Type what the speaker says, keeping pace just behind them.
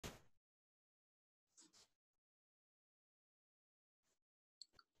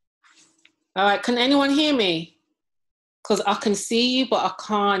All right, can anyone hear me? Because I can see you, but I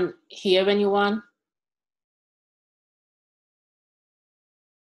can't hear anyone.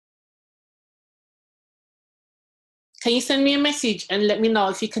 Can you send me a message and let me know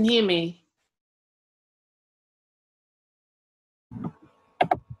if you can hear me?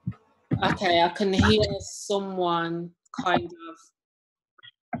 Okay, I can hear someone, kind of.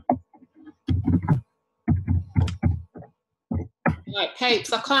 Right,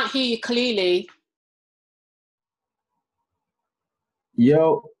 Papes, I can't hear you clearly.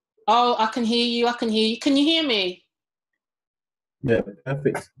 Yo. Oh, I can hear you, I can hear you. Can you hear me? Yeah,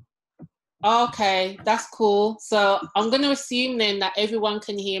 perfect. Okay, that's cool. So I'm going to assume then that everyone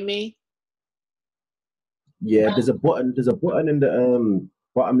can hear me. Yeah, there's a button in the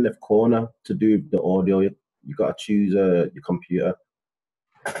bottom left corner to do the audio. You gotta choose your computer.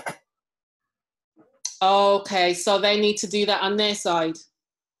 Okay, so they need to do that on their side.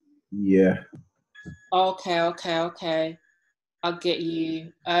 Yeah. Okay. I'll get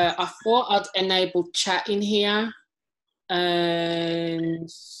you. I thought I'd enable chat in here. And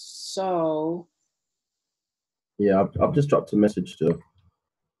so... Yeah, I've just dropped a message too.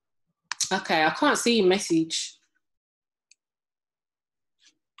 Okay, I can't see your message.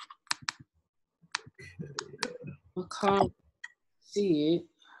 I can't see it.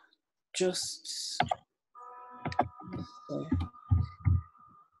 Just... All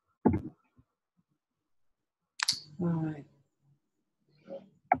right.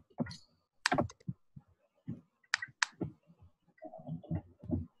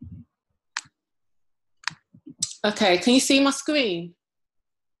 Okay, can you see my screen?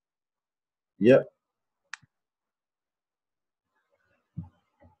 Yep.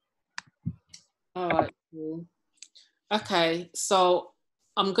 All right, cool. Okay, so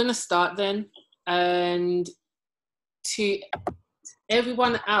I'm gonna start then, and to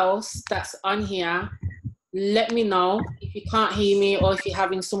everyone else that's on here, let me know if you can't hear me or if you're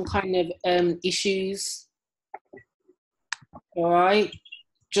having some kind of issues. All right,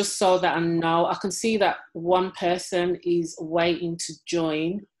 just so that I know. I can see that one person is waiting to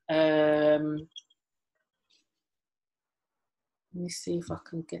join. Let me see if I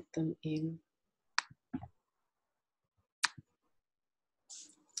can get them in.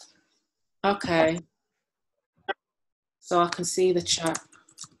 Okay, so I can see the chat.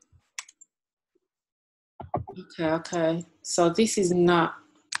 Okay. So this is not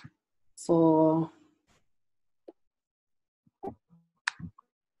for...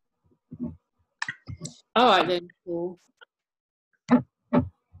 All right then, cool.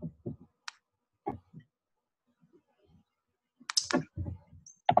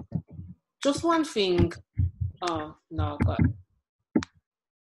 Just one thing. Oh, no, God.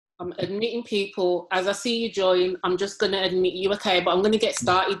 I'm admitting people. As I see you join, I'm just going to admit you, okay? But I'm going to get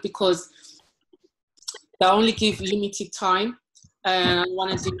started because they only give limited time. And I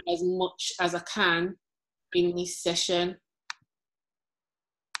want to do as much as I can in this session.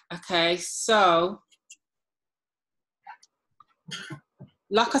 Okay, so...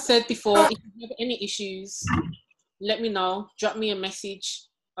 Like I said before, if you have any issues, let me know. Drop me a message,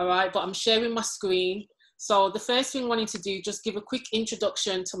 all right? But I'm sharing my screen. So the first thing I wanted to do, just give a quick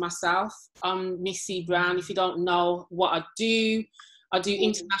introduction to myself. I'm Miss C Brown. If you don't know what I do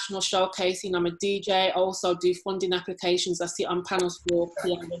international showcasing. I'm a DJ. I also do funding applications. I sit on panels for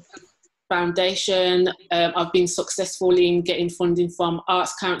PRS Foundation. I've been successful in getting funding from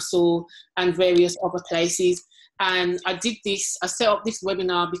Arts Council and various other places. And I set up this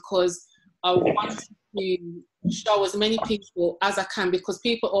webinar because I wanted to show as many people as I can, because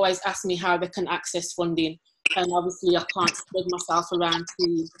people always ask me how they can access funding. And obviously I can't spread myself around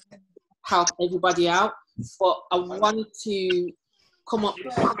to help everybody out. But I wanted to come up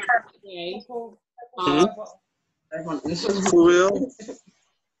with today. For real?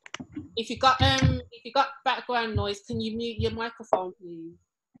 If you got background noise, can you mute your microphone, please?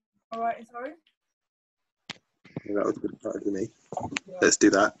 All right, sorry. That was a good part of me. Let's do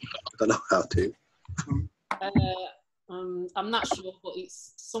that. I don't know how to. I'm not sure, but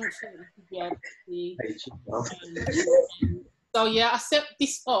it's something you could be able to see. So yeah, I set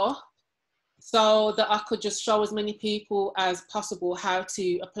this up so that I could just show as many people as possible how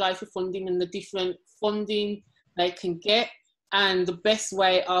to apply for funding and the different funding they can get, and the best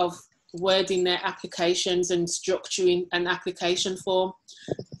way of wording their applications and structuring an application form.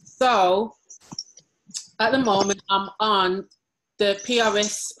 So at the moment, I'm on the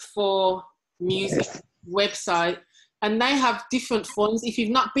PRS for Music website, and they have different funds. If you've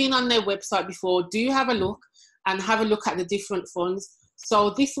not been on their website before, do have a look and have a look at the different funds.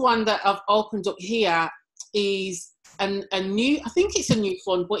 So this one that I've opened up here is a new, I think it's a new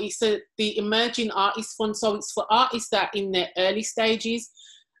fund, but it's the Emerging Artists Fund. So it's for artists that are in their early stages,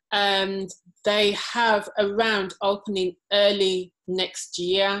 and they have a round opening early next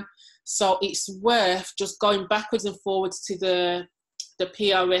year. So it's worth just going backwards and forwards to the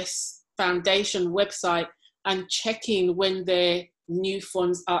PRS Foundation website and checking when their new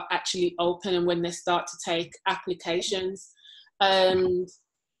funds are actually open and when they start to take applications. And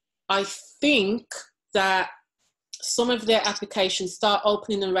I think that some of their applications start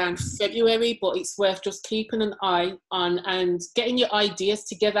opening around February, but it's worth just keeping an eye on and getting your ideas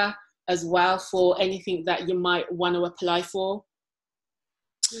together as well for anything that you might want to apply for.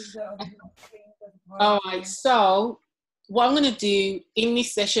 All right, so what I'm going to do in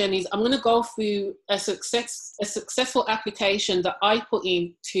this session is I'm going to go through a successful application that I put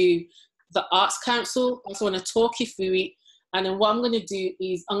into the Arts Council. I just want to talk you through it. And then what I'm going to do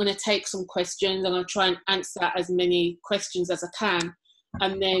is I'm going to take some questions. I'm going to try and answer as many questions as I can.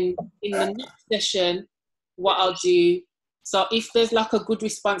 And then in the next session, what I'll do, so if there's like a good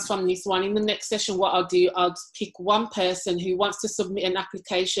response from this one, in the next session, what I'll do, I'll pick one person who wants to submit an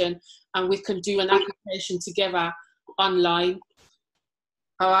application and we can do an application together online.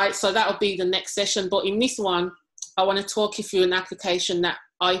 All right, so that'll be the next session. But in this one, I want to talk you through an application that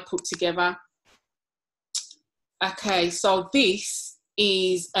I put together. Okay, so this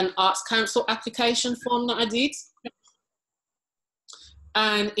is an Arts Council application form that I did.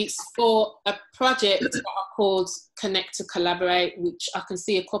 And it's for a project that are called Connect to Collaborate, which I can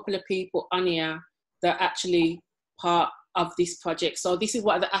see a couple of people on here that are actually part of this project. So this is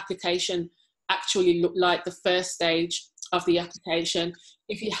what the application actually looked like, the first stage of the application.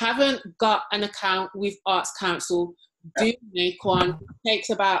 If you haven't got an account with Arts Council, do make one. It takes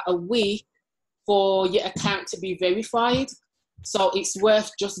about a week for your account to be verified. So it's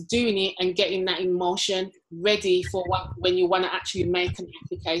worth just doing it and getting that in motion, ready for when you want to actually make an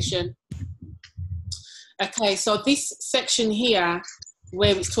application. Okay, so this section here,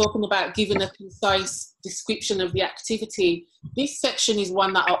 where it's talking about giving a concise description of the activity, this section is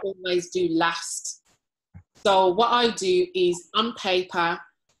one that I always do last. So what I do is, on paper,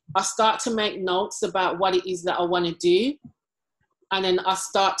 I start to make notes about what it is that I want to do. And then I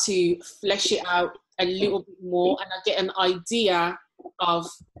start to flesh it out a little bit more and I get an idea of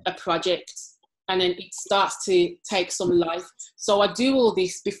a project. And then it starts to take some life. So I do all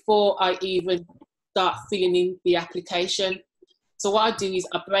this before I even start filling in the application. So what I do is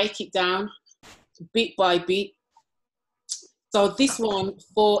I break it down bit by bit. So this one,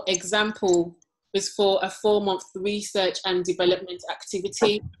 for example, is for a 4-month research and development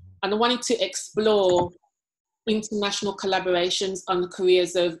activity. And I wanted to explore international collaborations on the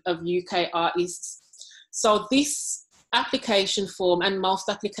careers of UK artists. So this application form, and most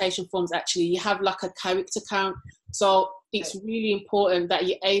application forms actually, you have like a character count. So it's really important that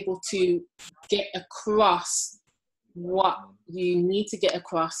you're able to get across what you need to get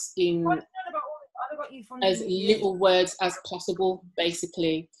across in as little words as possible,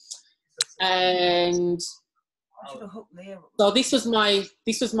 basically. And so this was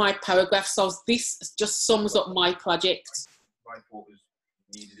my paragraph. So this just sums up my project.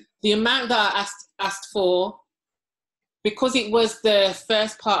 The amount that I asked for, because it was the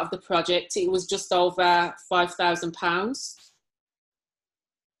first part of the project, it was just over £5,000.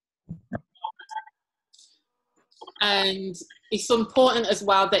 And it's important as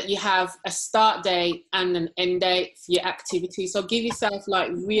well that you have a start date and an end date for your activity. So give yourself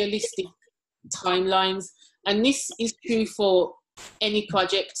like realistic timelines. And this is true for any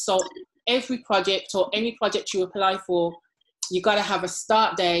project. So every project or any project you apply for, you got to have a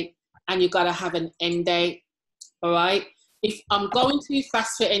start date and you got to have an end date. All right. If I'm going too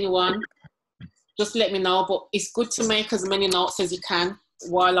fast for anyone, just let me know. But it's good to make as many notes as you can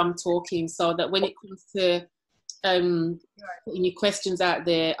while I'm talking, so that when it comes to putting your questions out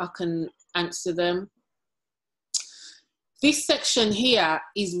there, I can answer them. This section here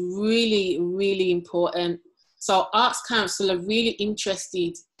is really, really important. So Arts Council are really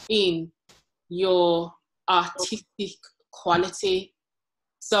interested in your artistic quality.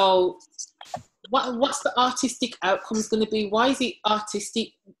 So what's the artistic outcomes going to be? Why is it artistic?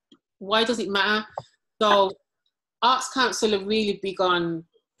 Why does it matter? So Arts Council are really big on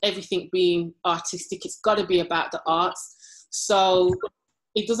everything being artistic. It's got to be about the arts. So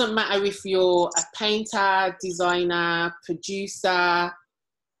it doesn't matter if you're a painter, designer, producer,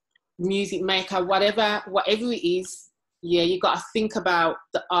 music maker, whatever it is, yeah, you got to think about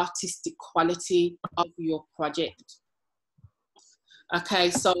the artistic quality of your project. Okay,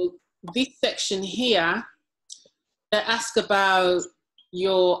 so this section here, they ask about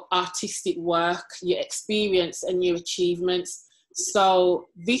your artistic work, your experience and your achievements. So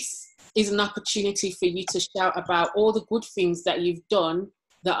this is an opportunity for you to shout about all the good things that you've done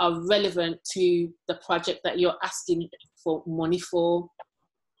that are relevant to the project that you're asking for money for.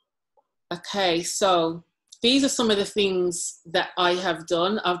 Okay, so these are some of the things that I have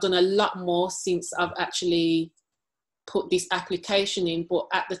done. I've done a lot more since I've actually put this application in, but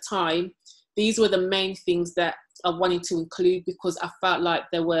at the time, these were the main things that I wanted to include because I felt like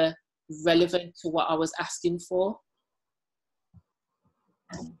they were relevant to what I was asking for.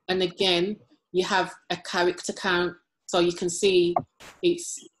 And again, you have a character count. So you can see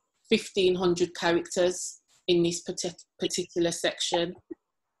it's 1,500 characters in this particular section.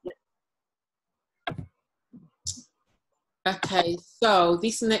 Okay, so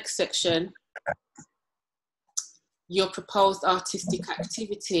this next section, your proposed artistic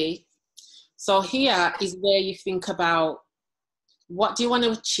activity. So here is where you think about what do you want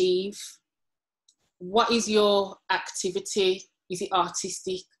to achieve? What is your activity? Is it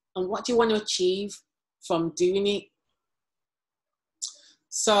artistic? And what do you want to achieve from doing it?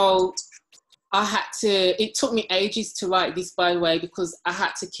 So it took me ages to write this, by the way, because I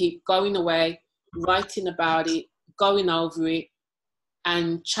had to keep going away, writing about it, going over it,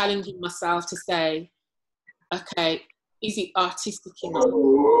 and challenging myself to say, okay, is it artistic enough?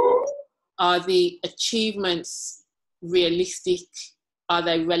 Are the achievements realistic? Are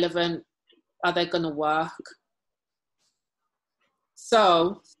they relevant? Are they going to work?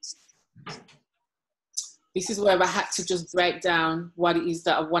 So this is where I had to just break down what it is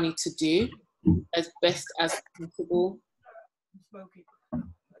that I wanted to do as best as possible.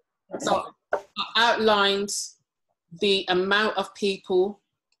 So I outlined the amount of people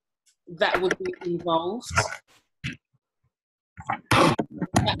that would be involved,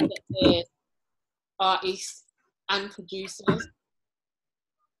 that they're artists and producers.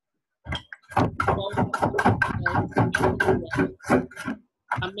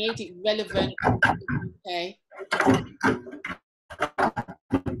 I made it relevant to the UK.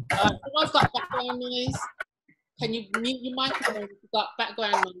 Someone's got background noise. Can you mute your microphone if you've got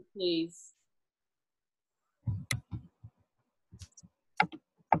background noise, please?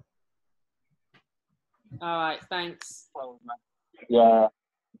 All right, thanks. Yeah.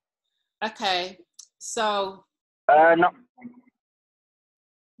 Okay, so. No.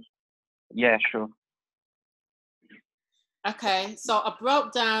 Yeah, sure. Okay, so I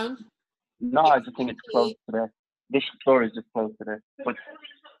broke down. No, I just think it's closed today. This store is just closed today. But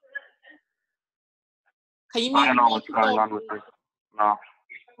can you I don't know what's going on with this. No.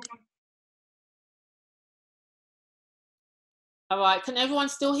 All right, can everyone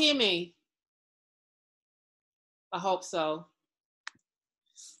still hear me? I hope so.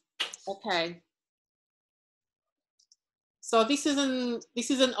 Okay. So this is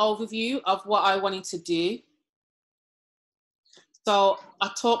an overview of what I wanted to do. So I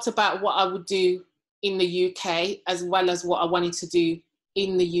talked about what I would do in the UK as well as what I wanted to do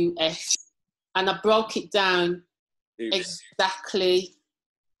in the US. And I broke it down exactly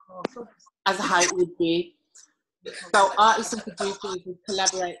as how it would be. So artists and producers would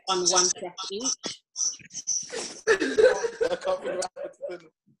collaborate on one track each.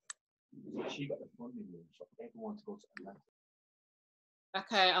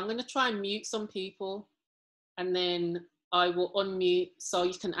 Okay, I'm going to try and mute some people and then I will unmute so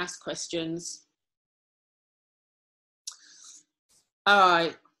you can ask questions. All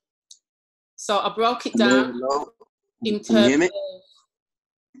right. So I broke it down in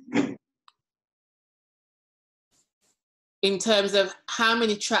terms of how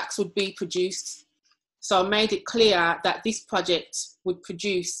many tracks would be produced. So I made it clear that this project would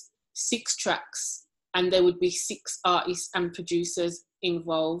produce 6 tracks and there would be 6 artists and producers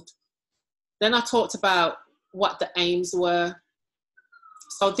involved. Then I talked about what the aims were.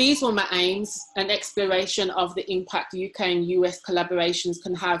 So these were my aims: an exploration of the impact UK and US collaborations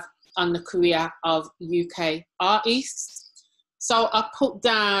can have on the career of UK artists. So I put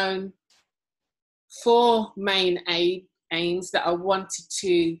down 4 main aims that I wanted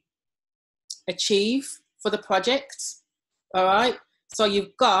to achieve for the project. All right, so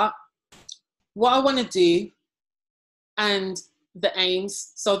you've got what I want to do and the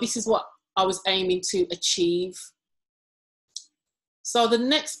aims. So this is what I was aiming to achieve. So the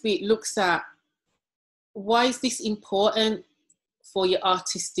next bit looks at why is this important for your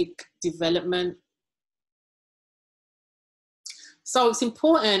artistic development. So it's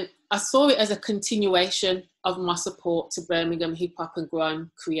important. I saw it as a continuation of my support to Birmingham hip hop and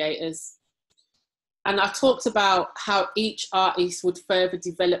grime creators. And I talked about how each artist would further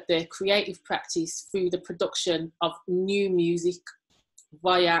develop their creative practice through the production of new music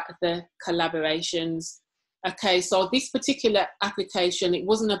via the collaborations. Okay, so this particular application, it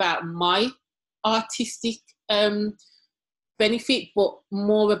wasn't about my artistic benefit, but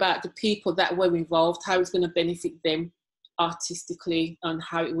more about the people that were involved, how it's going to benefit them artistically and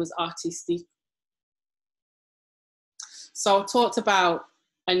how it was artistic. So I talked about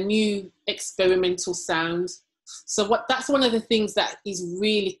a new experimental sound. So that's one of the things that is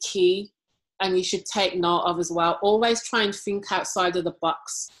really key and you should take note of as well. Always try and think outside of the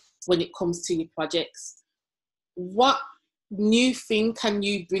box when it comes to your projects. What new thing can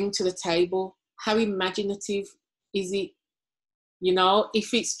you bring to the table? How imaginative is it? You know,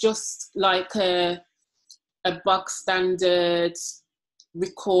 if it's just like a bog standard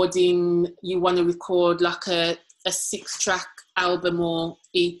recording, you want to record like a 6-track album or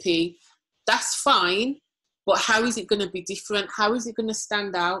EP, that's fine, but how is it going to be different? How is it going to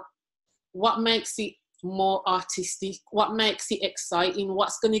stand out? What makes it more artistic? What makes it exciting?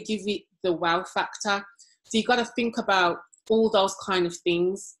 What's going to give it the wow factor? So you got to think about all those kind of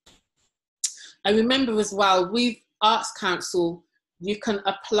things. And remember as well, with Arts Council, you can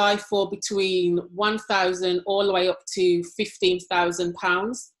apply for between £1,000 all the way up to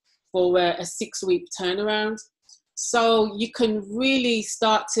 £15,000 for a 6-week turnaround. So you can really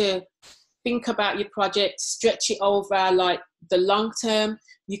start to think about your project, stretch it over like the long term.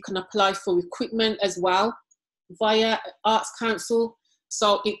 You can apply for equipment as well via Arts Council.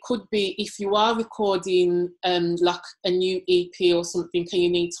 So it could be if you are recording like a new EP or something and you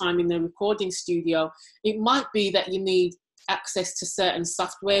need time in the recording studio, it might be that you need access to certain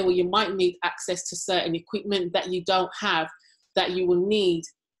software, or you might need access to certain equipment that you don't have that you will need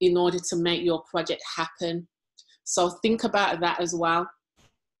in order to make your project happen. So think about that as well.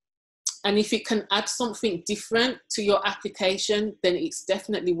 And if it can add something different to your application, then it's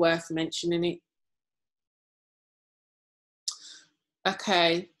definitely worth mentioning it.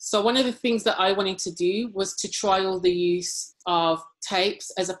 Okay, so one of the things that I wanted to do was to trial the use of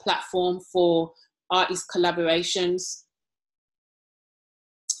Tapes as a platform for artist collaborations,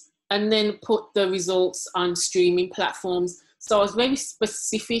 and then put the results on streaming platforms. So I was very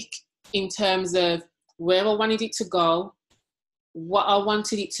specific in terms of where I wanted it to go, what I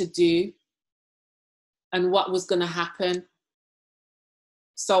wanted it to do, and what was going to happen.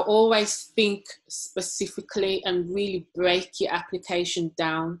 So always think specifically and really break your application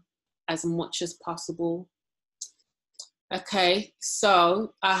down as much as possible. Okay,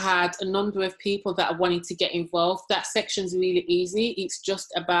 so I had a number of people that wanted to get involved. That section's really easy. It's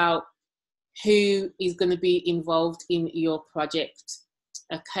just about who is going to be involved in your project.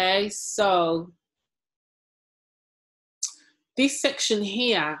 Okay, so this section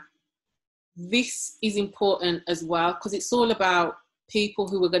here, this is important as well because it's all about people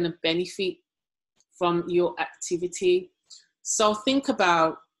who are going to benefit from your activity. So think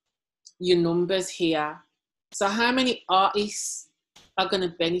about your numbers here. So how many artists are going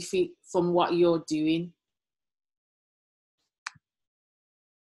to benefit from what you're doing?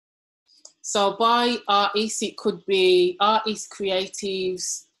 So by artists, it could be artists,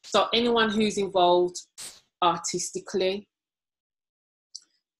 creatives, so anyone who's involved artistically.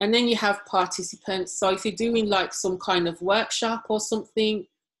 And then you have participants. So if you're doing like some kind of workshop or something,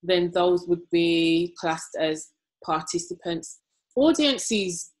 then those would be classed as participants.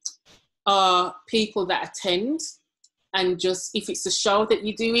 Audiences are people that attend, and just if it's a show that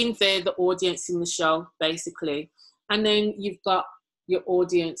you're doing, they're the audience in the show, basically. And then you've got your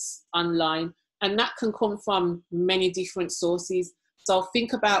audience online, and that can come from many different sources. So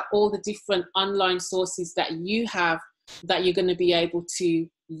think about all the different online sources that you have that you're going to be able to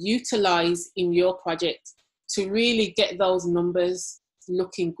utilize in your project to really get those numbers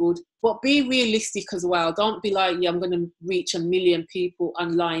looking good. But be realistic as well. Don't be like, yeah, I'm going to reach 1 million people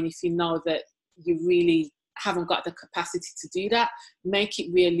online if you know that you really haven't got the capacity to do that. Make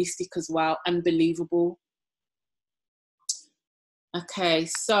it realistic as well and believable. Okay,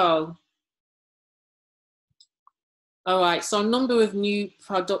 so all right, so a number of new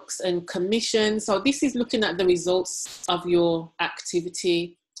products and commissions. So this is looking at the results of your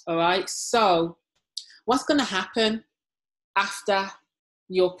activity. All right, so what's going to happen after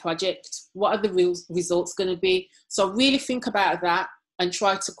your project? What are the results going to be? So really think about that and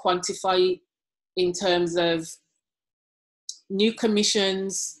try to quantify it in terms of new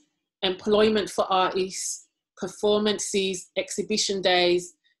commissions, employment for artists, performances, exhibition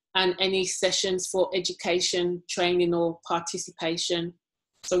days, and any sessions for education, training, or participation.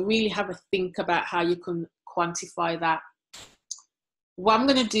 So really have a think about how you can quantify that. What I'm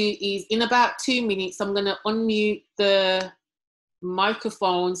going to do is, in about 2 minutes, I'm going to unmute the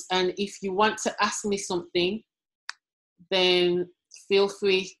microphones, and if you want to ask me something, then feel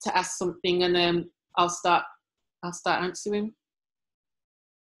free to ask something, and I'll start answering.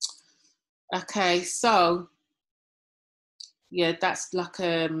 Okay, so yeah, that's like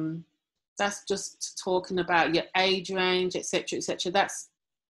that's just talking about your age range, etc., etc. That's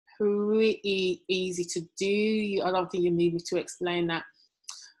pretty easy to do. I don't think you need me to explain that.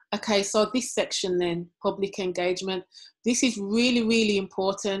 Okay, so this section then, public engagement. This is really, really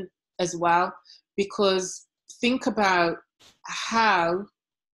important as well, because think about how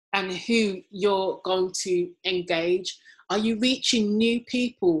and who you're going to engage. Are you reaching new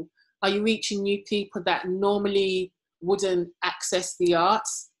people? Are you reaching new people that normally wouldn't access the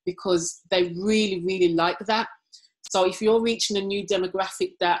arts because they really, really like that? So if you're reaching a new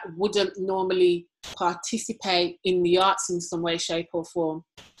demographic that wouldn't normally participate in the arts in some way, shape or form,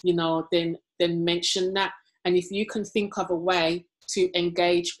 you know, then mention that. And if you can think of a way to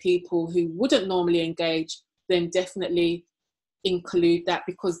engage people who wouldn't normally engage, then definitely include that,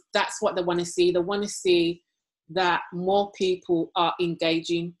 because that's what they want to see. They want to see that more people are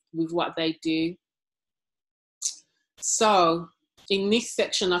engaging with what they do. So in this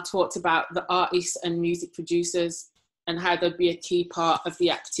section, I talked about the artists and music producers and how they'd be a key part of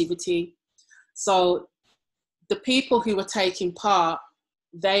the activity. So the people who are taking part,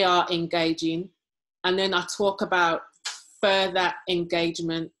 they are engaging. And then I talk about further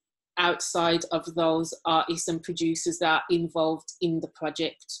engagement outside of those artists and producers that are involved in the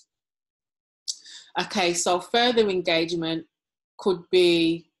project. Okay, so further engagement could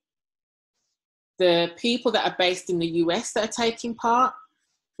be the people that are based in the US that are taking part,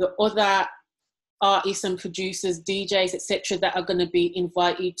 the other artists and producers, DJs, etc., that are going to be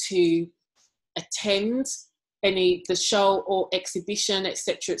invited to attend the show or exhibition,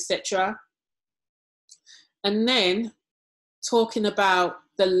 etc., etc. And then talking about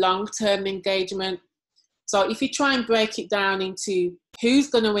the long-term engagement. So if you try and break it down into who's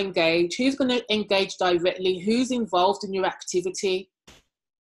going to engage directly, who's involved in your activity,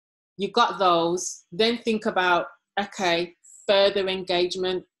 you got those. Then think about, okay, further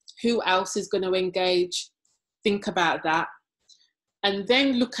engagement. Who else is going to engage? Think about that. And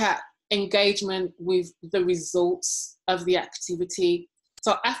then look at engagement with the results of the activity.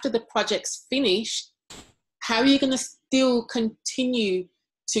 So after the project's finished, how are you going to still continue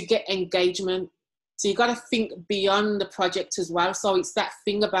to get engagement? So you got to think beyond the project as well. So it's that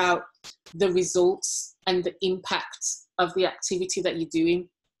thing about the results and the impact of the activity that you're doing.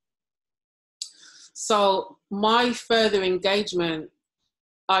 So my further engagement,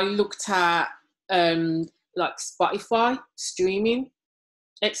 I looked at like Spotify, streaming,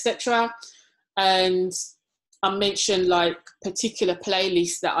 etc. And I mentioned like particular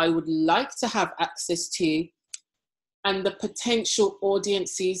playlists that I would like to have access to and the potential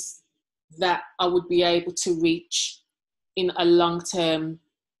audiences that I would be able to reach in the long term.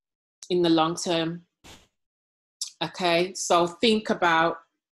 Okay, so think about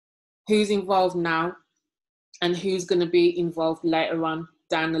who's involved now and who's going to be involved later on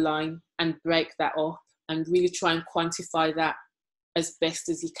down the line, and break that up and really try and quantify that as best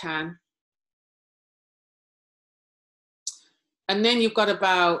as you can. And then you've got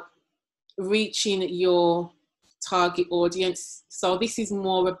about reaching your target audience. So this is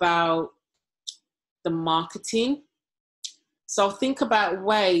more about the marketing. So think about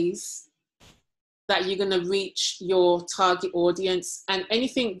ways that you're going to reach your target audience, and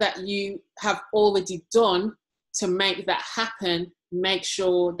anything that you have already done to make that happen, make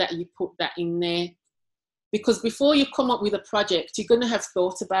sure that you put that in there. Because before you come up with a project, you're going to have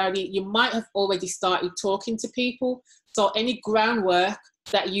thought about it. You might have already started talking to people. So any groundwork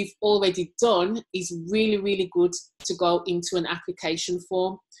that you've already done is really, really good to go into an application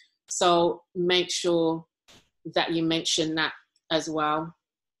form. So make sure that you mention that as well.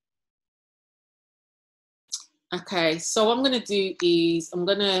 Okay, so what I'm going to do is I'm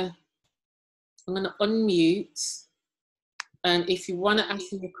going to unmute, and if you want to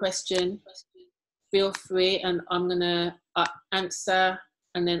ask me a question, feel free, and I'm going to answer,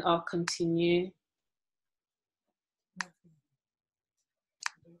 and then I'll continue.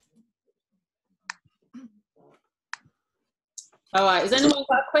 All right, has anyone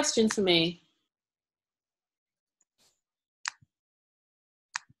got a question for me?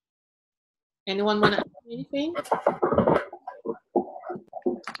 Anyone want to ask me anything?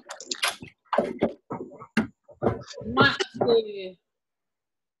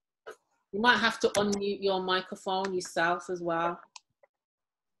 You might have to unmute your microphone yourself as well.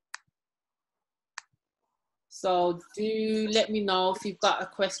 So do let me know if you've got a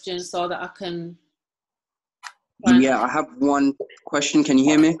question so that I can. Yeah, I have one question. Can you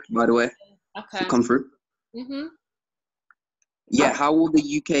hear me, by the way? Okay. Come through. Mm-hmm. Yeah, how will the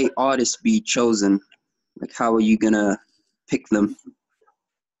UK artists be chosen? Like, how are you gonna pick them?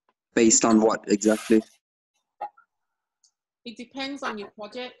 Based on what exactly? It depends on your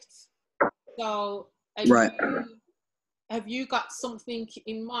project. So, Right. have you got something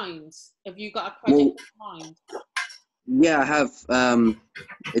in mind? Have you got a project in mind? Yeah, I have.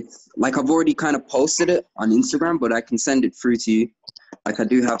 It's like I've already kind of posted it on Instagram, but I can send it through to you. Like, I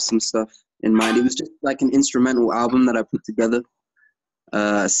do have some stuff in mind. It was just like an instrumental album that I put together,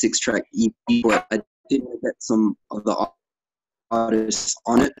 6-track EP, but I did get some of the artists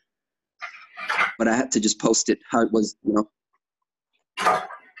on it, but I had to just post it how it was, you know.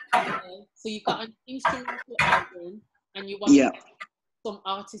 Okay. So you got an instrumental album, and you want some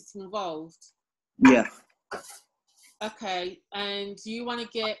artists involved. Yeah. Okay, and do you want to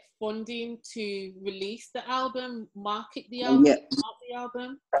get funding to release the album, market the album, promote the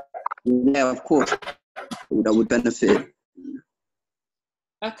album? Yeah, of course. That would benefit.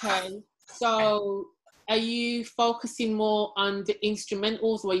 Okay, so are you focusing more on the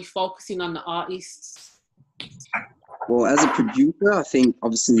instrumentals, or are you focusing on the artists? Well, as a producer, I think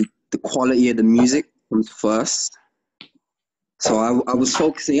obviously the quality of the music comes first. So I was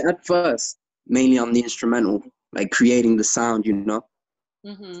focusing at first mainly on the instrumental, like creating the sound, you know,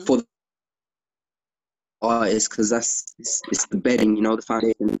 for the artist, because it's the bedding, you know, the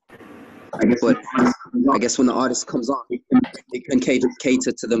foundation. But I guess when the artist comes on, it can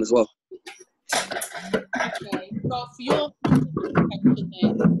cater to them as well. Okay, so for your question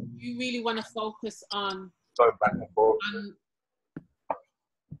then, you really want to focus on Going back and forth.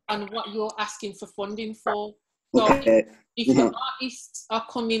 on what you're asking for funding for. So Okay. if the artists are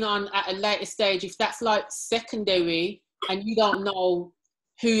coming on at a later stage, if that's like secondary and you don't know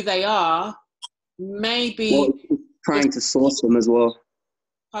who they are, maybe trying to source them as well.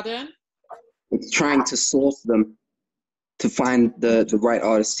 Pardon? It's trying to source them to find the right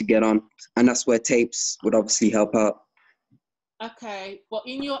artist to get on, and that's where tapes would obviously help out. Okay, but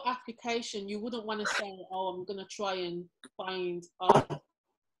in your application, you wouldn't want to say, "Oh, I'm gonna try and find artists."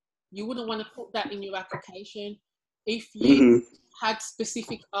 You wouldn't want to put that in your application. If you had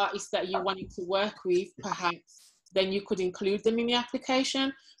specific artists that you wanted to work with, perhaps, then you could include them in the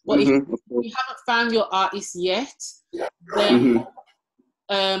application. But if you haven't found your artist yet, then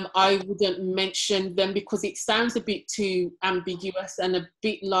I wouldn't mention them, because it sounds a bit too ambiguous and a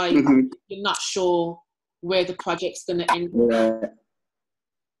bit like you're not sure where the project's going to end. Yeah.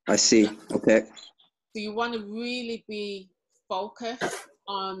 I see. Okay. So you want to really be focused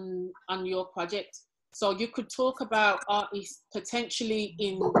on your project. So you could talk about artists potentially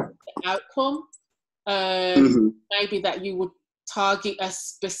in the outcome. Maybe that you would target a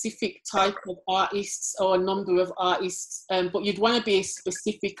specific type of artists or a number of artists, but you'd want to be as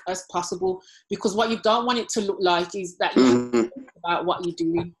specific as possible, because what you don't want it to look like is that you think about what you're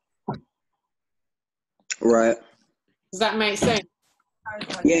doing. Right. Does that make sense?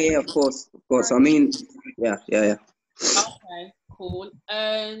 Yeah, of course. I mean, yeah. Okay, cool.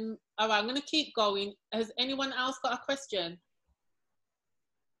 All right, I'm going to keep going. Has anyone else got a question?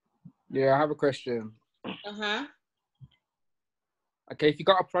 Yeah, I have a question. Okay, if you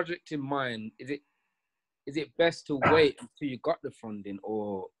got a project in mind, is it best to wait until you got the funding,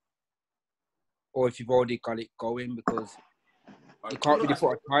 or if you've already got it going, because you can't really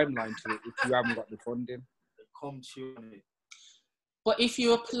put a timeline to it if you haven't got the funding? But if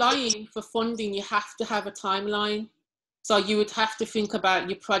you're applying for funding, you have to have a timeline. So you would have to think about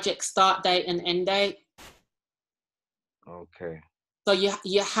your project start date and end date. Okay. So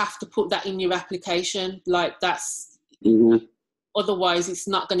you have to put that in your application. Like that's, otherwise it's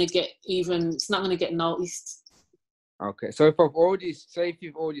not going to get noticed. Okay. So if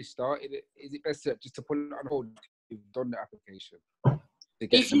you've already started it, is it best just to put it on hold if you've done the application?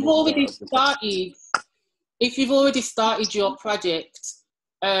 If you've already started your project,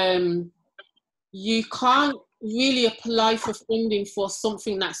 you can't really apply for funding for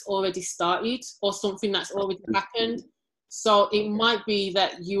something that's already started or something that's already happened. So it might be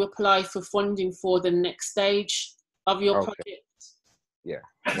that you apply for funding for the next stage of your project. Yeah.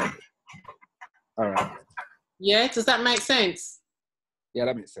 All right. Yeah, does that make sense? Yeah,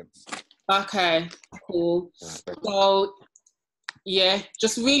 that makes sense. Okay, cool. So yeah,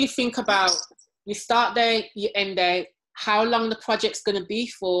 just really think about your start date, your end date, how long the project's going to be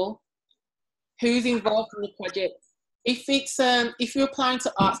for, who's involved in the project. If you're applying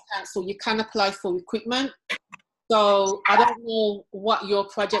to Arts Council, you can apply for equipment. So I don't know what your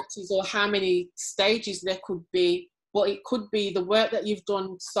project is or how many stages there could be, but it could be the work that you've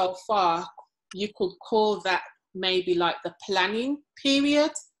done so far. You could call that maybe like the planning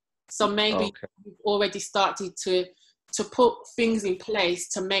period. So maybe you've already started to to put things in place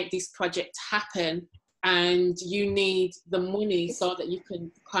to make this project happen, and you need the money so that you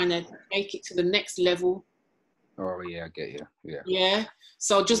can kind of take it to the next level. Oh yeah, I get you. Yeah. Yeah.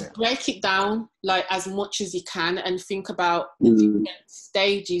 So just break it down like as much as you can and think about the different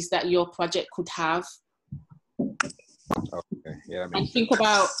stages that your project could have. Okay. Yeah. And think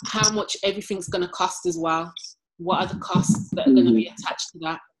about how much everything's going to cost as well. What are the costs that are going to be attached to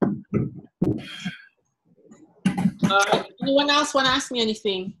that? Anyone else want to ask me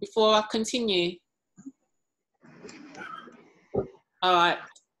anything before I continue? All right,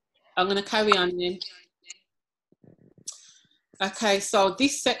 I'm going to carry on then. Okay, so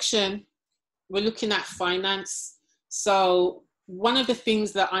this section, we're looking at finance. So one of the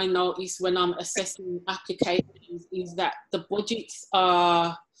things that I notice when I'm assessing applications is that the budgets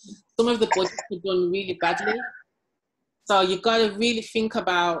are, some of the budgets are done really badly. So you've got to really think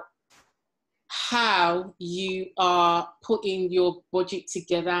about how you are putting your budget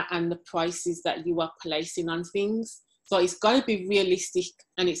together and the prices that you are placing on things. So it's got to be realistic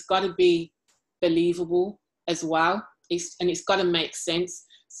and it's got to be believable as well. And it's got to make sense.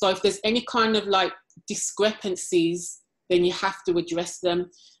 So if there's any kind of like discrepancies, then you have to address them,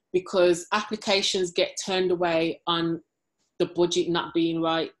 because applications get turned away on the budget not being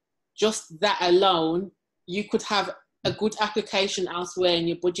right. Just that alone, you could have a good application elsewhere and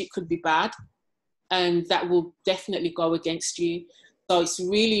your budget could be bad, and that will definitely go against you. So it's a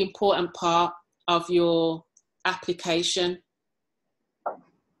really important part of your application.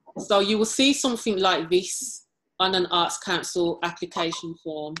 So you will see something like this on an Arts Council application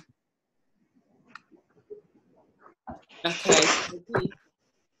form. Okay,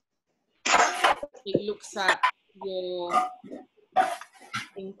 it looks at your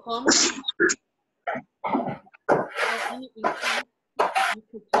income. Any income you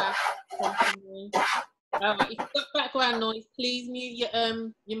could have something. If you've got background noise, please mute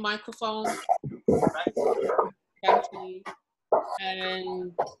your microphone. Thank you.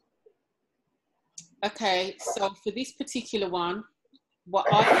 And okay, so for this particular one, what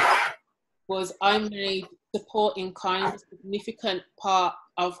I made support in kind a significant part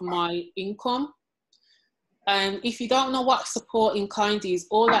of my income. And if you don't know what support in kind is,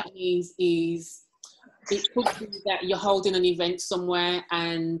 all that means is it could be that you're holding an event somewhere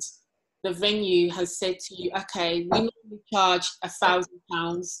and the venue has said to you, okay, we normally charge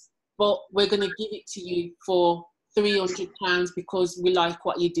 £1,000, but we're going to give it to you for £300 because we like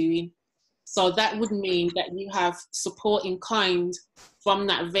what you're doing. So that would mean that you have support in kind from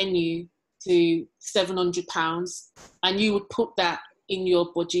that venue to £700, and you would put that in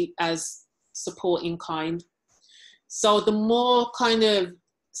your budget as support in kind. So the more kind of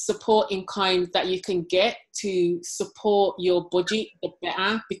support in kind that you can get to support your budget, the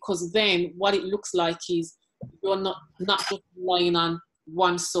better, because then what it looks like is you're not just relying on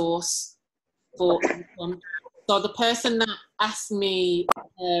one source for income. So the person that asked me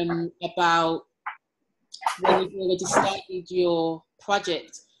about when you've already started your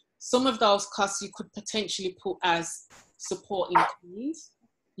project, some of those costs you could potentially put as support in kind.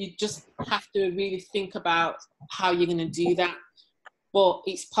 You just have to really think about how you're going to do that. But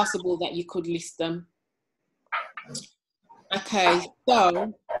it's possible that you could list them. Okay,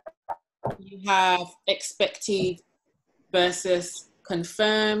 so you have expected versus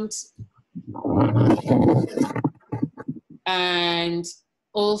confirmed. And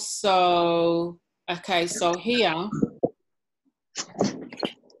also, okay, so here,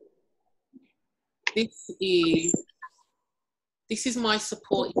 this is my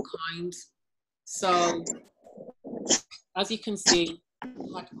support in kind. So as you can see, I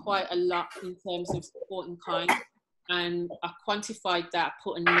had quite a lot in terms of support in kind, and I quantified that,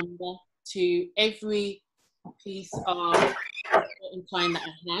 put a number to every piece of support in kind that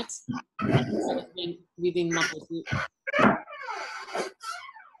I had, so it went within my budget.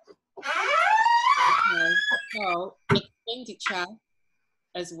 Okay, so expenditure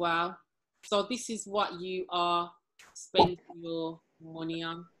as well. So this is what you are spending your money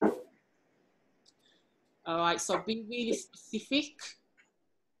on. All right, so be really specific.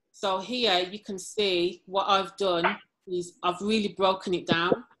 So here you can see what I've done is I've really broken it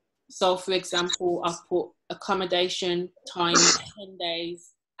down. So for example, I've put accommodation times 10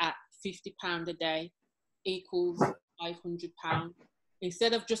 days at £50 a day equals £500.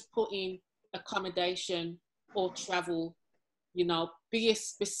 Instead of just putting accommodation or travel, you know, be as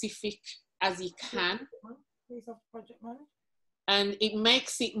specific as you can. And it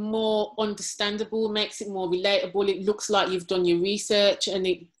makes it more understandable, makes it more relatable. It looks like you've done your research, and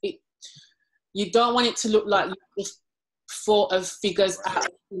you don't want it to look like you just thought of figures out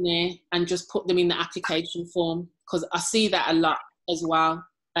in there and just put them in the application form, because I see that a lot as well,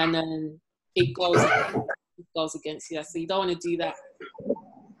 and then it goes against you. So you don't want to do that.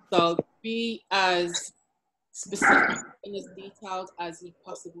 So be as specific and as detailed as you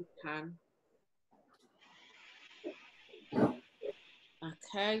possibly can.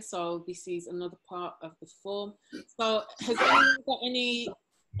 Okay, so this is another part of the form. So has anyone got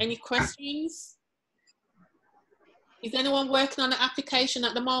any questions? Is anyone working on an application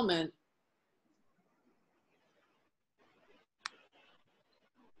at the moment?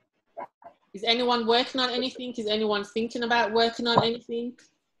 Is anyone working on anything? Is anyone thinking about working on anything?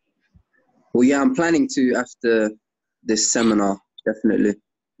 Well, yeah, I'm planning to after this seminar, definitely.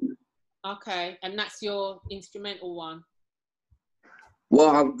 Okay, and that's your instrumental one? Well,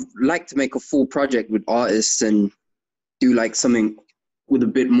 I'd like to make a full project with artists and do like something with a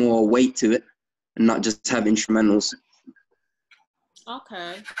bit more weight to it and not just have instrumentals.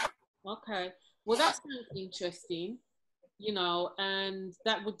 Okay, okay. Well, that sounds interesting, you know, and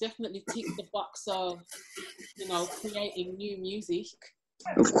that would definitely tick the box of, you know, creating new music.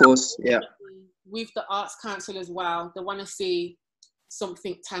 Of course, yeah. With the Arts Council as well, they want to see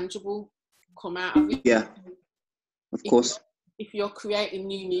something tangible come out of it. Yeah, of course. If you're creating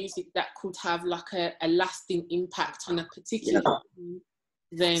new music that could have like a lasting impact on a particular thing,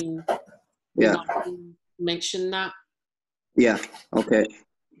 then yeah, mention that. Yeah, okay.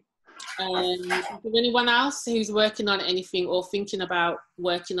 Is there anyone else who's working on anything or thinking about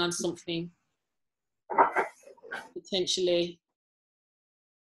working on something potentially?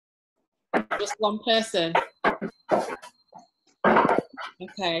 Just one person?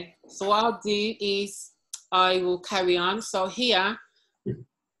 Okay, so what I'll do is I will carry on. So here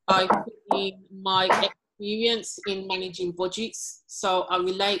I put in my experience in managing budgets. So I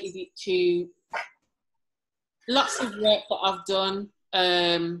related it to lots of work that I've done,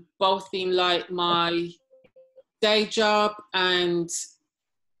 both in like my day job and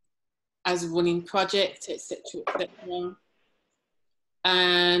as running projects, etc., etc.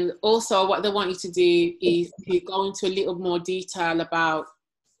 And also what they want you to do is to go into a little more detail about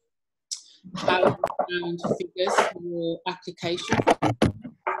how you found figures for your application.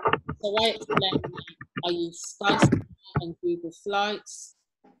 So I explained that I use Skyscanner and Google Flights,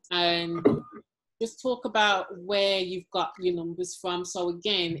 and just talk about where you've got your numbers from. So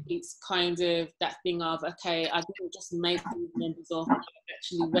again, it's kind of that thing of, okay, I didn't just make these numbers up, I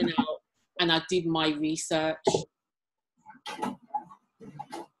actually went out and I did my research.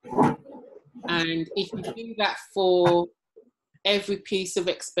 And if you do that for every piece of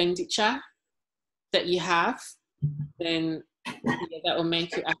expenditure that you have, then yeah, that will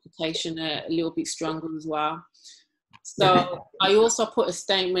make your application a little bit stronger as well. So I also put a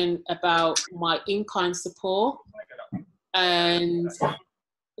statement about my in-kind support and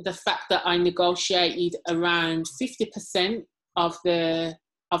the fact that I negotiated around 50% of the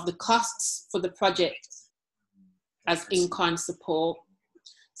costs for the project as in-kind support.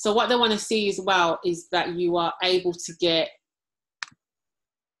 So what they want to see as well is that you are able to get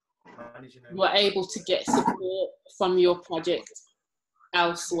support from your project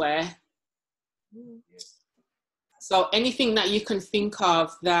elsewhere. So anything that you can think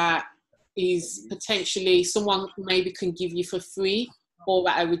of that is potentially someone maybe can give you for free or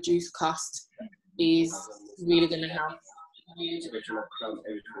at a reduced cost is really going to help.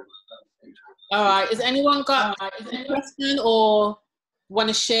 All right, has anyone got a question or want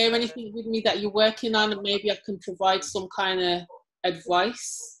to share anything with me that you're working on, and maybe I can provide some kind of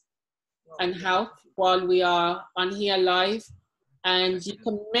advice and help while we are on here live? And you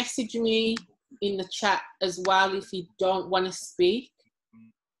can message me in the chat as well if you don't want to speak,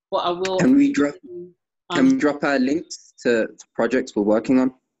 but I will. Can we drop our links to projects we're working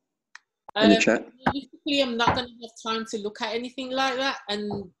on in the chat? Basically, I'm not going to have time to look at anything like that,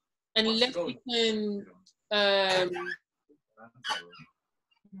 and unless we can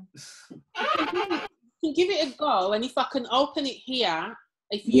give it a go, and if I can open it here,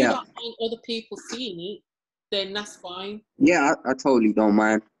 if you don't mind other people seeing it, then that's fine. Yeah, I totally don't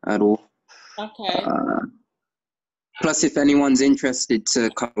mind at all. Okay. Plus, if anyone's interested to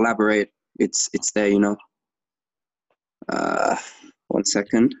collaborate, it's there, you know. 1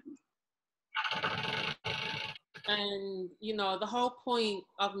 second. And, you know, the whole point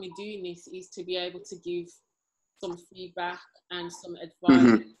of me doing this is to be able to give some feedback and some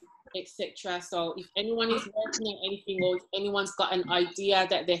advice, etc. So if anyone is working on anything, or if anyone's got an idea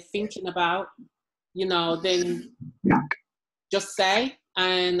that they're thinking about, you know, then just say,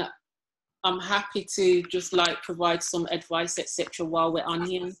 and I'm happy to just like provide some advice, etc. while we're on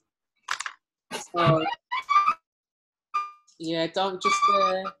here. So yeah, don't just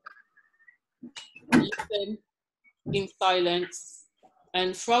listen. in silence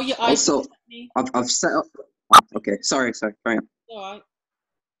and throw your eyes. Also, I've set up. Okay, sorry. Carry on. All right.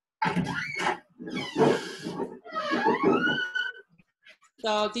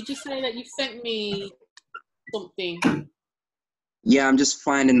 So, did you say that you sent me something? Yeah, I'm just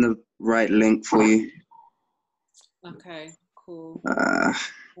finding the right link for you. Okay, cool.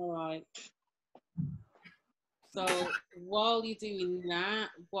 All right. So, while you're doing that,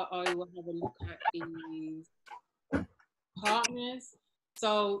 what I will have a look at is partners.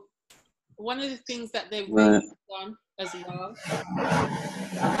 So, one of the things that they've really done as well,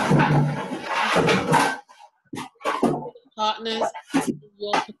 partners in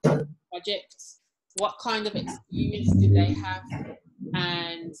your project, what kind of experience do they have,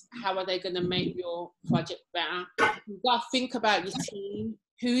 and how are they going to make your project better? You've got to think about your team.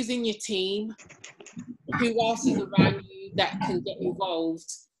 Who's in your team? Who else is around you that can get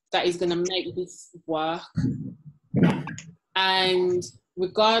involved, that is going to make this work? And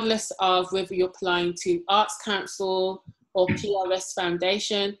regardless of whether you're applying to Arts Council or PRS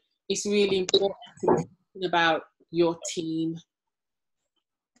Foundation, it's really important to think about your team.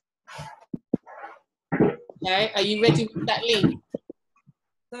 Okay, are you ready with that link?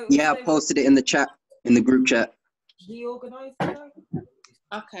 Yeah, I posted it in the chat, in the group chat. The organizer?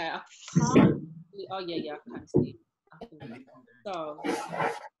 Okay, I can't. Oh yeah, I can see. So,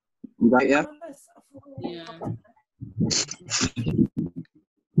 Right, yeah. yeah.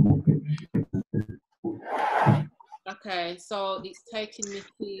 Okay, so it's taking me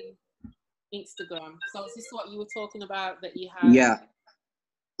to Instagram. So is this what you were talking about that you have? Yeah.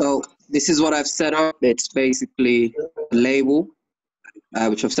 So this is what I've set up. It's basically a label,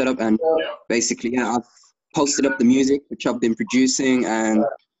 which I've set up, and basically, yeah, I've posted up the music, which I've been producing, and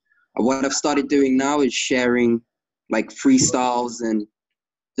what I've started doing now is sharing like freestyles and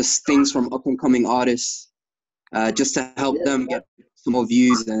just things from up and coming artists, just to help them get some more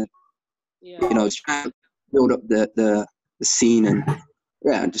views and you know, trying to build up the scene, and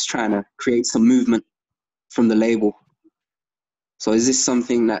yeah, just trying to create some movement from the label. So is this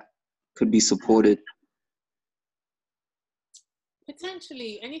something that could be supported?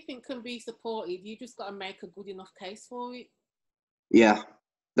 Potentially, anything can be supported. You just got to make a good enough case for it. Yeah,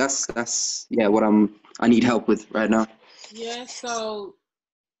 that's yeah what I need help with right now. Yeah, so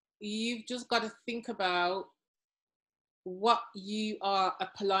you've just got to think about what you are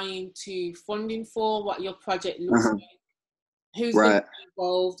applying to funding for, what your project looks like, who's going to be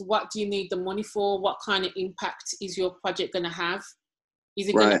involved, what do you need the money for, what kind of impact is your project going to have? Is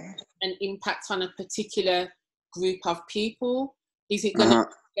it going to have an impact on a particular group of people? Is it going to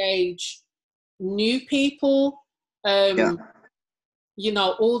engage new people? You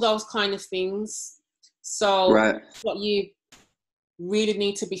know, all those kind of things. So what you really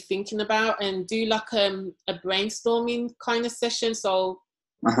need to be thinking about, and do like a brainstorming kind of session. So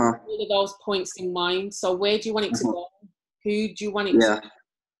all of those points in mind. So where do you want it to go? Who do you want it to?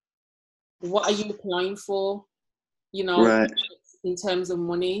 What are you applying for? You know, in terms of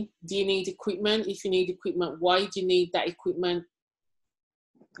money. Do you need equipment? If you need equipment, why do you need that equipment?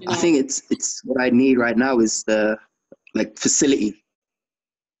 You know? I think it's what I need right now is the like facility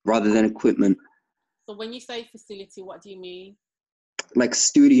rather than equipment. So when you say facility, what do you mean? Like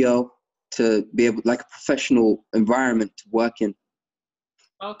studio, to be able, like a professional environment to work in.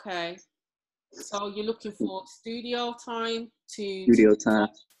 Okay. So you're looking for studio time to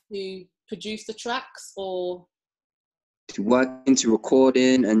produce the tracks, or to work into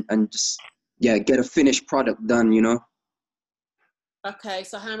recording and just get a finished product done, you know. Okay,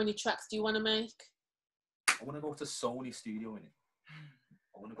 so how many tracks do you want to make? I want to go to Sony studio in it.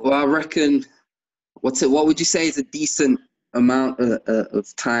 I reckon, what would you say is a decent amount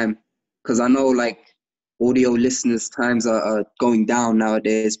of time? Because I know like audio listeners' times are going down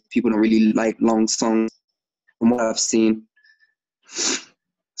nowadays. People don't really like long songs from what I've seen.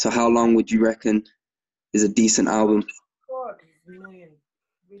 So how long would you reckon is a decent album?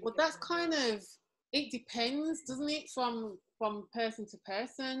 Well, that's kind of, it depends, doesn't it, from person to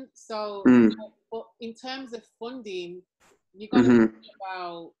person. So but in terms of funding, you got to think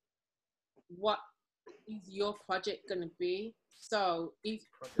about what is your project going to be. So if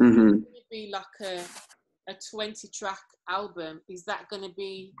it's going to be like a 20-track album, is that going to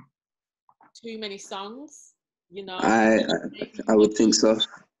be too many songs? You know, I would think so.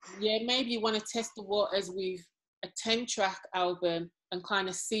 Yeah, maybe you want to test the waters with a 10-track album and kind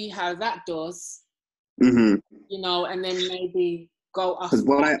of see how that does. You know, and then maybe go off. Because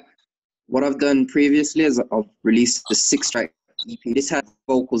what I've done previously is I've released the 6-track EP. This had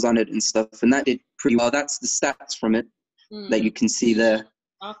vocals on it and stuff, and that did pretty well. That's the stats from it that you can see there.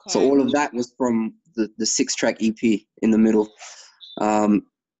 Okay. So all of that was from the 6-track EP in the middle.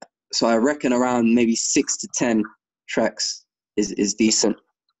 So I reckon around maybe 6 to 10 tracks is decent.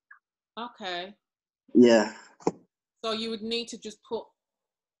 Okay. Yeah. So you would need to just put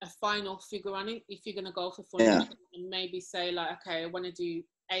a final figure on it if you're gonna go for funding, and maybe say like, okay, I want to do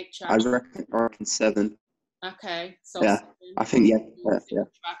 8 tracks. I reckon 7. Okay. So Yeah. 7, I think yeah.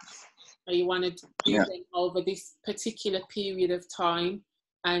 tracks. Or you want to do them over this particular period of time,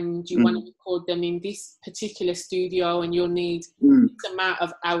 and you want to record them in this particular studio, and you'll need this amount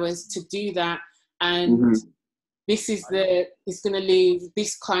of hours to do that, and this is it's going to leave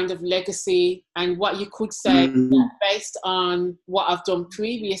this kind of legacy. And what you could say, based on what I've done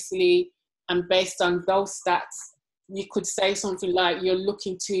previously and based on those stats, you could say something like you're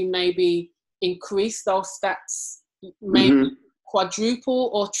looking to maybe increase those stats, maybe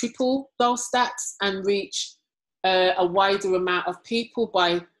quadruple or triple those stats, and reach a wider amount of people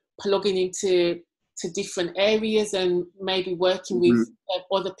by plugging into different areas and maybe working with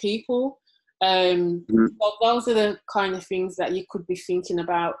other people. So those are the kind of things that you could be thinking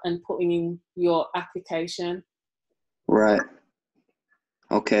about and putting in your application. Right.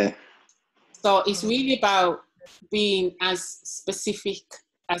 Okay. So it's really about being as specific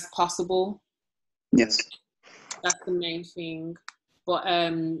as possible. Yes. That's the main thing. But,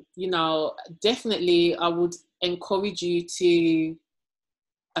 you know, definitely I would encourage you to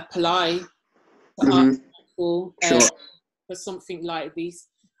apply to Arts Council for something like this.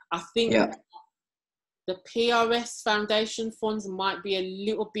 I think the PRS Foundation funds might be a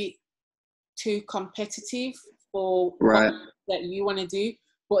little bit too competitive for what that you want to do,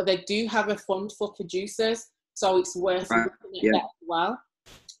 but they do have a fund for producers, so it's worth looking at that as well.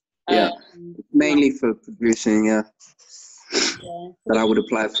 Mainly for producing, that I would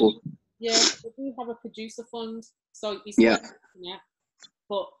apply for. Yeah, they do have a producer fund, so it's worth looking at.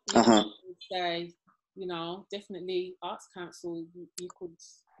 But you know, I would say, you know, definitely Arts Council, you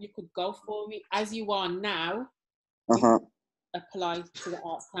could go for it as you are now. Apply to the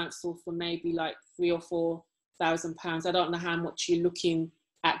Arts Council for maybe like £3,000 or £4,000. I don't know how much you're looking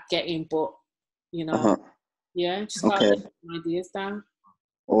at getting, but you know, just start getting some ideas down.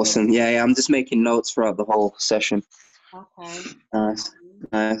 Awesome. Yeah, I'm just making notes throughout the whole session. Okay. Nice.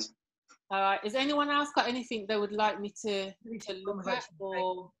 All right. Is anyone else got anything they would like me to look at,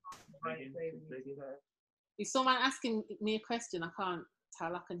 or is someone asking me a question? I can't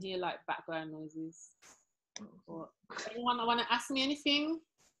tell. I can hear like background noises. Or anyone want to ask me anything?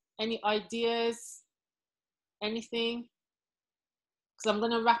 Any ideas? Anything? Because I'm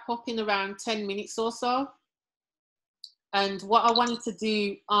going to wrap up in around 10 minutes or so. And what I wanted to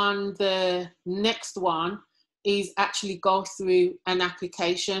do on the next one is actually go through an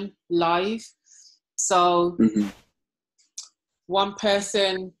application live. So one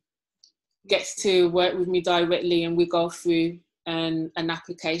person gets to work with me directly, and we go through an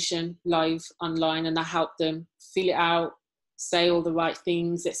application live online, and I help them fill it out, say all the right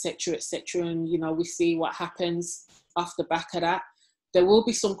things, etc., and you know, we see what happens off the back of that. There will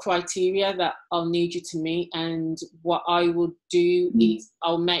be some criteria that I'll need you to meet, and what I will do is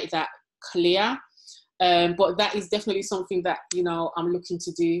I'll make that clear. But that is definitely something that, you know, I'm looking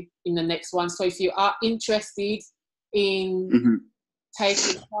to do in the next one. So if you are interested in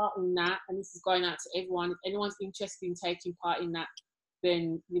taking part in that, and this is going out to everyone, if anyone's interested in taking part in that,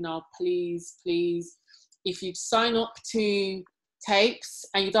 then, you know, please, if you sign up to Tapes,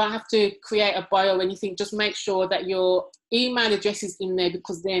 and you don't have to create a bio or anything, just make sure that your email address is in there,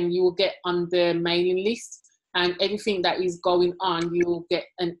 because then you will get on the mailing list, and everything that is going on, you will get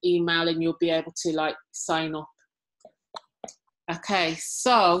an email and you'll be able to like sign up. Okay,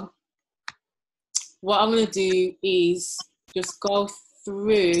 so what I'm going to do is just go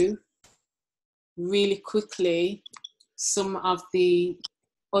through really quickly some of the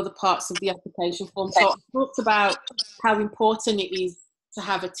other parts of the application form. So I talked about how important it is to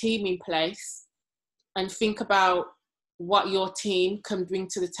have a team in place, and think about what your team can bring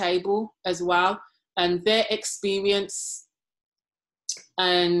to the table as well, and their experience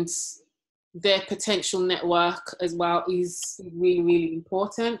and their potential network as well is really, really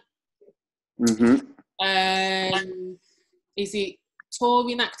important. Is it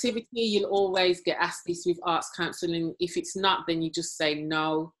touring activity? You'll always get asked this with Arts Council, and if it's not, then you just say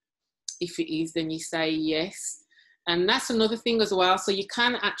no. If it is, then you say yes. And that's another thing as well. So you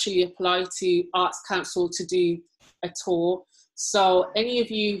can actually apply to Arts Council to do a tour. So any of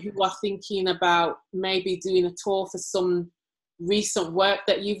you who are thinking about maybe doing a tour for some recent work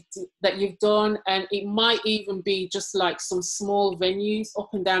that you've done, and it might even be just like some small venues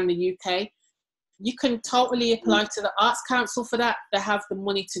up and down the UK, you can totally apply to the Arts Council for that. They have the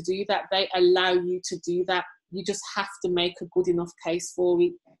money to do that. They allow you to do that. You just have to make a good enough case for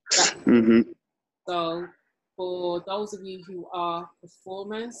it. So for those of you who are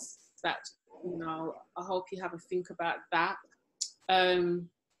performers, that, you know, I hope you have a think about that.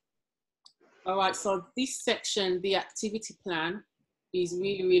 All right, so this section, the activity plan, is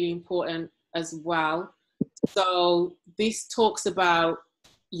really, really important as well. So this talks about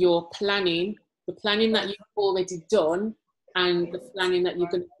your planning, the planning that you've already done, and the planning that you're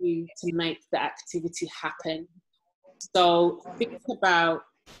going to do to make the activity happen. So think about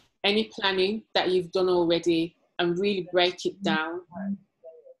any planning that you've done already and really break it down.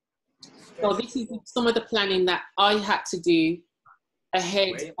 So this is some of the planning that I had to do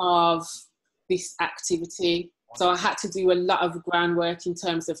ahead of this activity. So I had to do a lot of groundwork in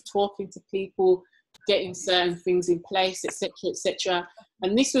terms of talking to people, getting certain things in place, etc., etc.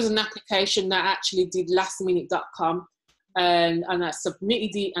 And this was an application that I actually did lastminute.com, and I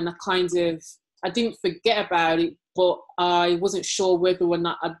submitted it, and I didn't forget about it, but I wasn't sure whether or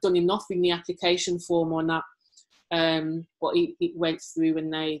not I'd done enough in the application form or not. But it went through,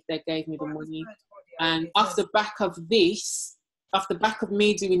 and they gave me the money. And off the back of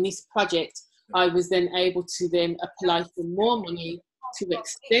me doing this project, I was then able to then apply for more money to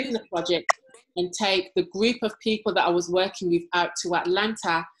extend the project and take the group of people that I was working with out to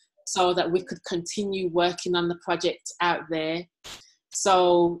Atlanta so that we could continue working on the project out there.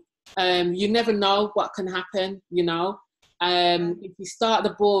 So you never know what can happen, you know. If you start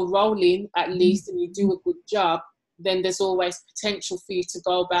the ball rolling, at least, and you do a good job, then there's always potential for you to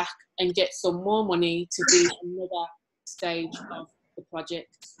go back and get some more money to do another stage of the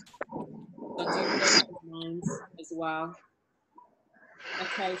project. So do those timelines as well.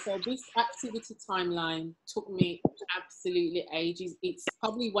 Okay, so this activity timeline took me absolutely ages. It's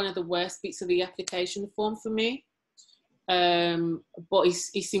probably one of the worst bits of the application form for me. But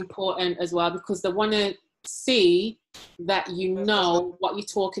it's important as well, because they want to see that you know what you're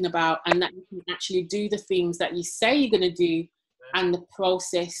talking about and that you can actually do the things that you say you're going to do, and the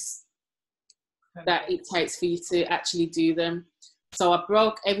process that it takes for you to actually do them. So I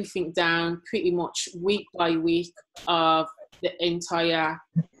broke everything down pretty much week by week of the entire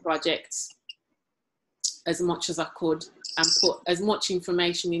project as much as I could, and put as much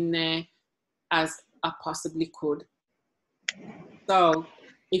information in there as I possibly could. So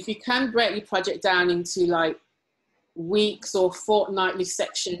if you can break your project down into like weeks or fortnightly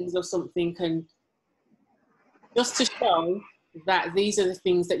sections or something, and just to show that these are the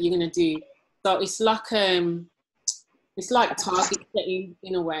things that you're going to do. So it's like target setting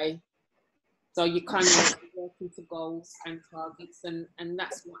in a way. So you kind of working to goals and targets, and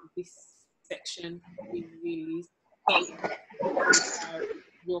that's what this section really is. So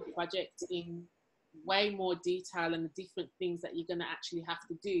your project in way more detail, and the different things that you're going to actually have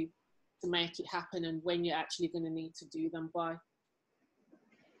to do to make it happen, and when you're actually going to need to do them by.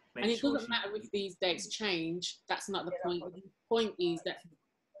 And it doesn't matter if these dates change. That's not the point. The point is that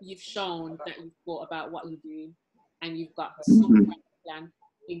you've shown that you've thought about what you're doing, and you've got some plan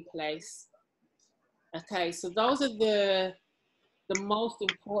in place. Okay, so those are the most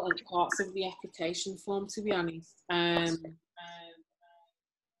important parts of the application form, to be honest.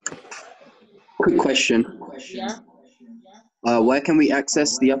 Quick question. Yeah. Where can we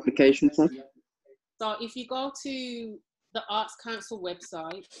access the application form? So if you go to the Arts Council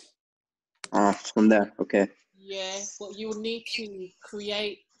website. From there, okay. Yeah, but you will need to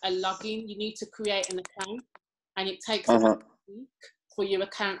create a login. You need to create an account, and it takes a week for your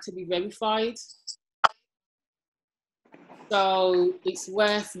account to be verified. So it's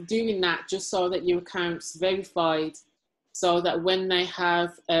worth doing that just so that your account's verified, so that when they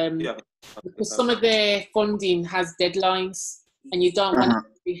have, because some of their funding has deadlines, and you don't want to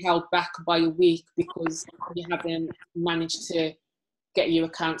be held back by a week because you haven't managed to get your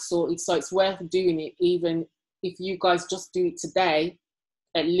account sorted. So it's worth doing it, even if you guys just do it today.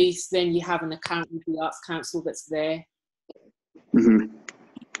 At least then you have an account with the Arts Council that's there.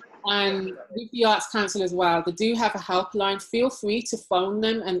 And with the Arts Council as well, they do have a helpline. Feel free to phone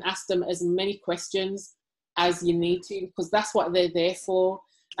them and ask them as many questions as you need to, because that's what they're there for.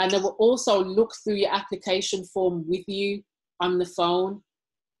 And they will also look through your application form with you on the phone.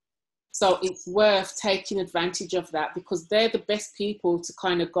 So it's worth taking advantage of that, because they're the best people to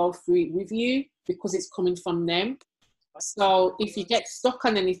kind of go through it with you, because it's coming from them. So if you get stuck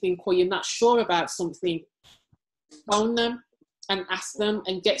on anything or you're not sure about something, phone them and ask them,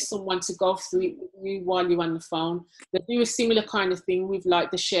 and get someone to go through it with you while you're on the phone. They do a similar kind of thing with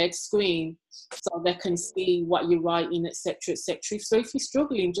like the shared screen, so they can see what you're writing, etc., etc. So if you're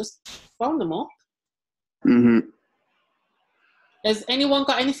struggling, just phone them up Mm-hmm. Has anyone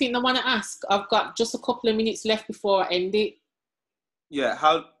got anything they want to ask? I've got just a couple of minutes left before I end it. Yeah,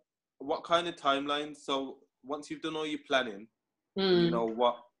 what kind of timeline? So once you've done all your planning, and you know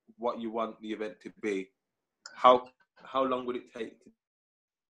what you want the event to be, how long would it take to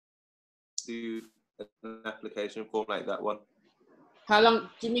do an application form like that one? How long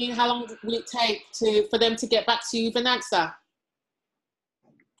do you mean? How long will it take for them to get back to you with an answer?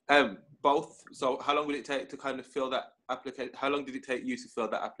 Both. So how long would it take to kind of fill that application? How long did it take you to fill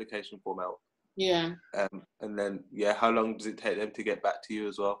that application form out? Yeah. And then how long does it take them to get back to you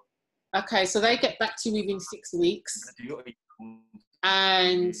as well? Okay, so they get back to you within 6 weeks.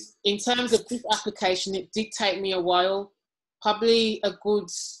 And in terms of this application, it did take me a while, probably a good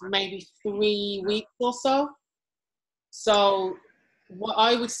maybe 3 weeks or so. So what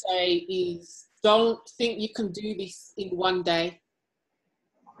I would say is, don't think you can do this in one day.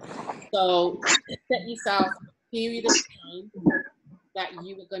 So set yourself a period of time that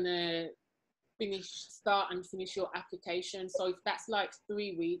you are going to start and finish your application. So if that's like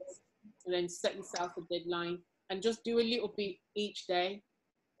 3 weeks, then set yourself a deadline and just do a little bit each day.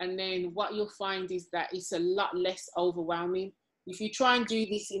 And then what you'll find is that it's a lot less overwhelming. If you try and do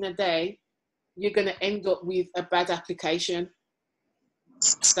this in a day, you're going to end up with a bad application.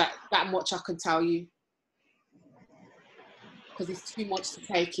 That much I can tell you. Because it's too much to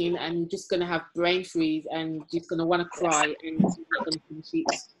take in, and you're just going to have brain freeze, and you're just going to want to cry, and you're not going to finish it.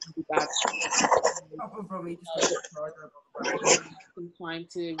 It's going to be bad. Some time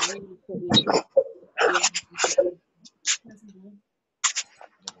to really put in.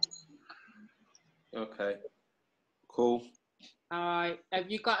 Okay, cool. All right. Have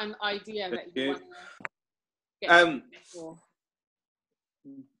you got an idea that you want to get for?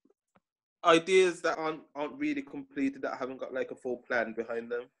 Ideas that aren't really completed, that haven't got like a full plan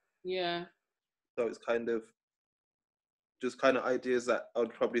behind them. Yeah. So it's kind of ideas that I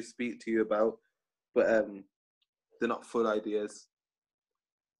would probably speak to you about, but they're not full ideas.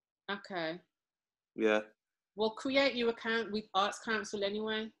 Okay. Yeah. Well, create your account with Arts Council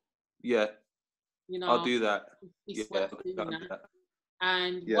anyway. Yeah. You know, I'll do that. It's worth doing that.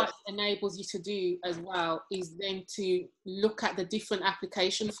 And what it enables you to do as well is then to look at the different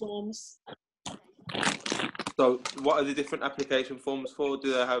application forms. So what are the different application forms for?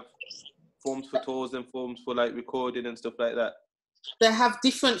 Do they have forms for tours and forms for like recording and stuff like that? They have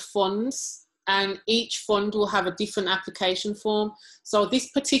different funds, and each fund will have a different application form. So this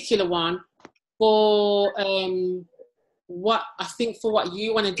particular one, for what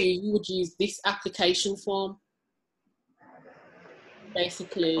you want to do, you would use this application form,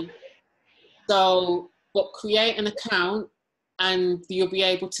 basically. So, but create an account, and you'll be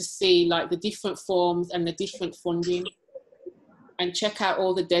able to see like the different forms and the different funding, and check out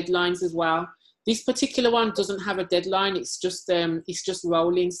all the deadlines as well. This particular one doesn't have a deadline. It's just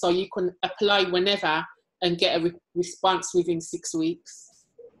rolling, so you can apply whenever and get a response within 6 weeks.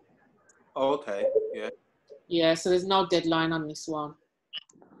 Oh, okay. Yeah. Yeah, so there's no deadline on this one.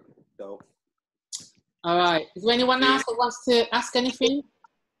 No. All right. Is there anyone else that wants to ask anything?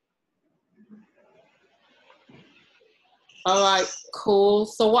 All right, cool.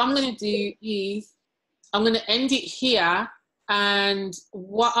 So what I'm going to do is I'm going to end it here. And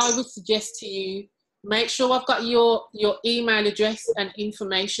what I would suggest to you, make sure I've got your email address and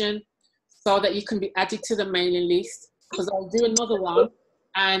information so that you can be added to the mailing list, because I'll do another one.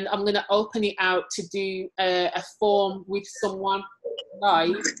 And I'm going to open it out to do a form with someone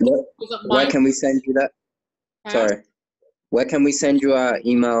live. Where can we send you that? Sorry. Where can we send you our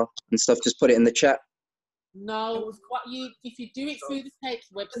email and stuff? Just put it in the chat. No, if you do it through the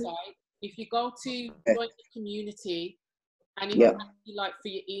TAPES website, if you go to join the community, and it's like for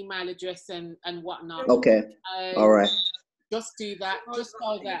your email address and whatnot. Okay. All right. Just do that. Just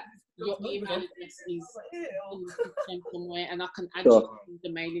so that your email address is in the system somewhere, and I can add you to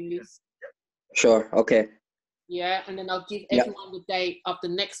the mailing list. Sure. Okay. Yeah, and then I'll give everyone the date of the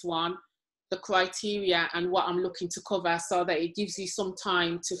next one, the criteria, and what I'm looking to cover, so that it gives you some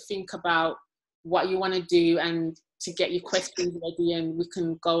time to think about what you want to do and to get your questions ready, and we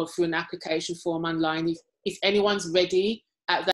can go through an application form online. If anyone's ready,